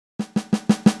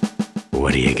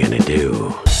What are you gonna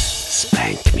do?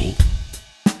 Spank me?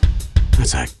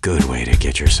 That's a good way to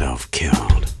get yourself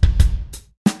killed.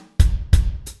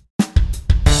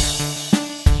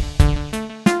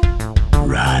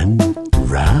 Run,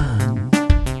 run.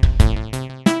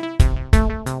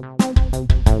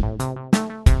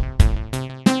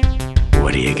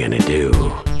 What are you gonna do?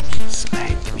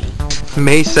 Spank me?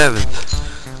 May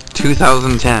 7th,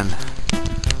 2010.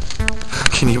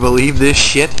 Can you believe this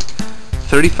shit?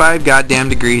 35 goddamn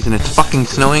degrees and it's fucking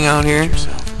snowing out here.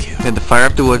 I had to fire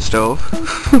up the wood stove.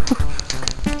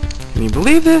 Can you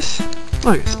believe this?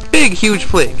 Look, it's big, huge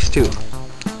flakes too.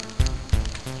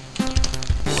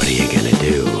 What are you gonna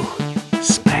do?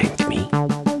 Spank me?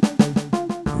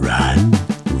 Run,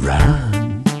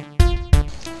 run.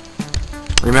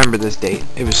 Remember this date.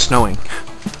 It was snowing.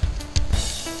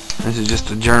 This is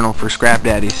just a journal for scrap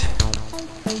daddies.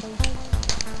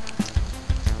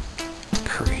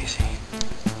 Crazy.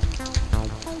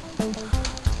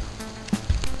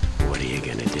 What are you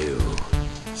gonna do?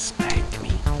 Spank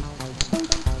me?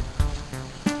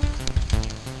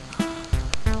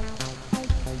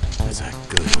 That's a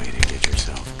good way to get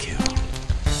yourself killed.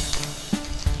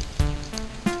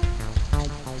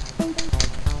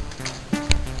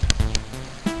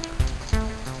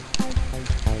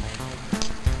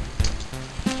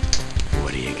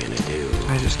 What are you gonna do?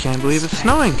 I just can't believe it's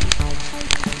snowing.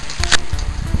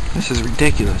 This is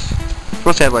ridiculous. It's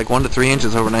supposed to have like 1 to 3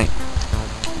 inches overnight.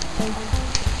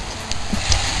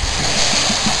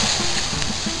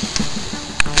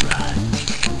 Run,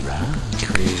 run.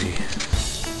 Crazy.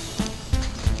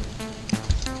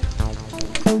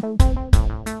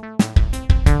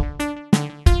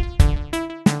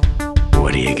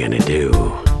 What are you gonna do?